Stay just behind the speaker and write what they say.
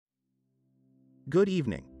Good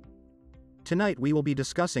evening. Tonight we will be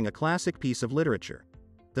discussing a classic piece of literature,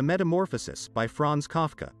 The Metamorphosis by Franz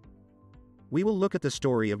Kafka. We will look at the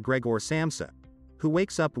story of Gregor Samsa, who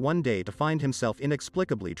wakes up one day to find himself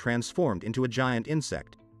inexplicably transformed into a giant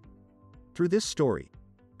insect. Through this story,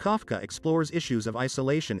 Kafka explores issues of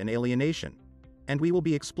isolation and alienation, and we will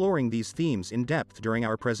be exploring these themes in depth during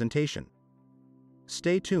our presentation.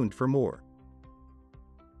 Stay tuned for more.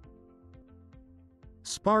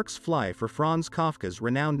 Sparks fly for Franz Kafka's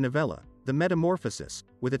renowned novella, The Metamorphosis,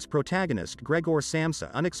 with its protagonist Gregor Samsa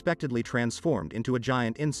unexpectedly transformed into a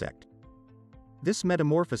giant insect. This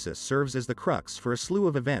metamorphosis serves as the crux for a slew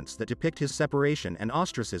of events that depict his separation and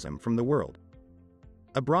ostracism from the world.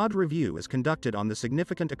 A broad review is conducted on the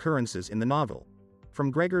significant occurrences in the novel, from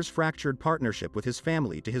Gregor's fractured partnership with his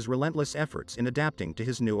family to his relentless efforts in adapting to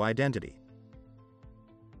his new identity.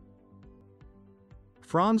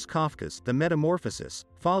 Franz Kafka's The Metamorphosis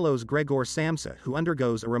follows Gregor Samsa, who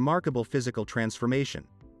undergoes a remarkable physical transformation.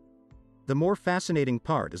 The more fascinating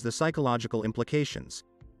part is the psychological implications.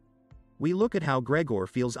 We look at how Gregor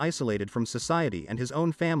feels isolated from society and his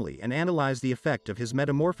own family and analyze the effect of his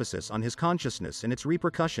metamorphosis on his consciousness and its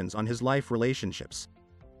repercussions on his life relationships.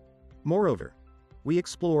 Moreover, we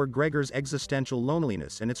explore Gregor's existential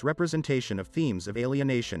loneliness and its representation of themes of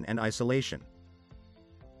alienation and isolation.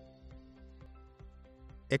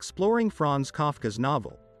 Exploring Franz Kafka's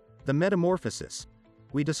novel, The Metamorphosis,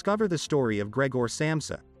 we discover the story of Gregor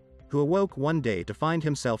Samsa, who awoke one day to find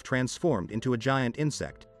himself transformed into a giant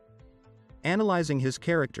insect. Analyzing his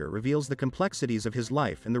character reveals the complexities of his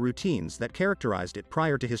life and the routines that characterized it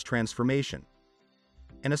prior to his transformation.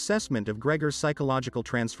 An assessment of Gregor's psychological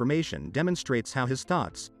transformation demonstrates how his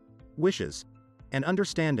thoughts, wishes, and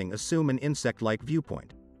understanding assume an insect-like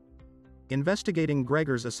viewpoint. Investigating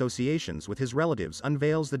Gregor's associations with his relatives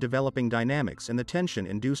unveils the developing dynamics and the tension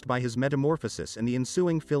induced by his metamorphosis and the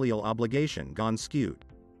ensuing filial obligation gone skewed.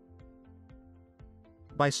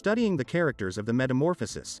 By studying the characters of the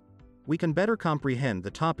metamorphosis, we can better comprehend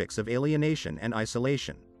the topics of alienation and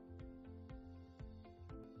isolation.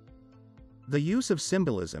 The use of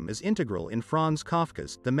symbolism is integral in Franz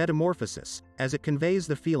Kafka's The Metamorphosis, as it conveys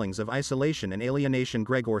the feelings of isolation and alienation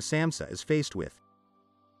Gregor Samsa is faced with.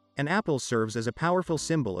 An apple serves as a powerful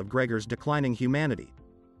symbol of Gregor's declining humanity,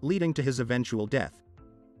 leading to his eventual death.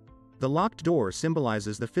 The locked door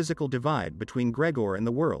symbolizes the physical divide between Gregor and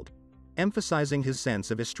the world, emphasizing his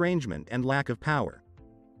sense of estrangement and lack of power.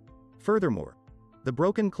 Furthermore, the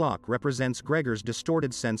broken clock represents Gregor's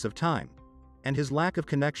distorted sense of time, and his lack of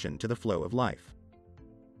connection to the flow of life.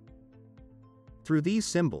 Through these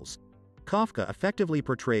symbols, Kafka effectively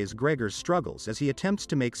portrays Gregor's struggles as he attempts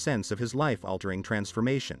to make sense of his life-altering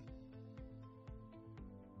transformation.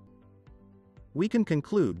 We can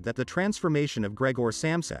conclude that the transformation of Gregor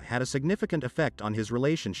Samsa had a significant effect on his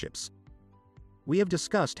relationships. We have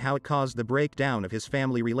discussed how it caused the breakdown of his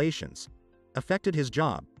family relations, affected his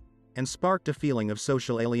job, and sparked a feeling of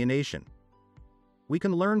social alienation. We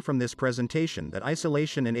can learn from this presentation that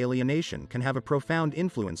isolation and alienation can have a profound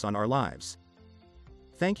influence on our lives.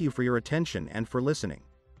 Thank you for your attention and for listening.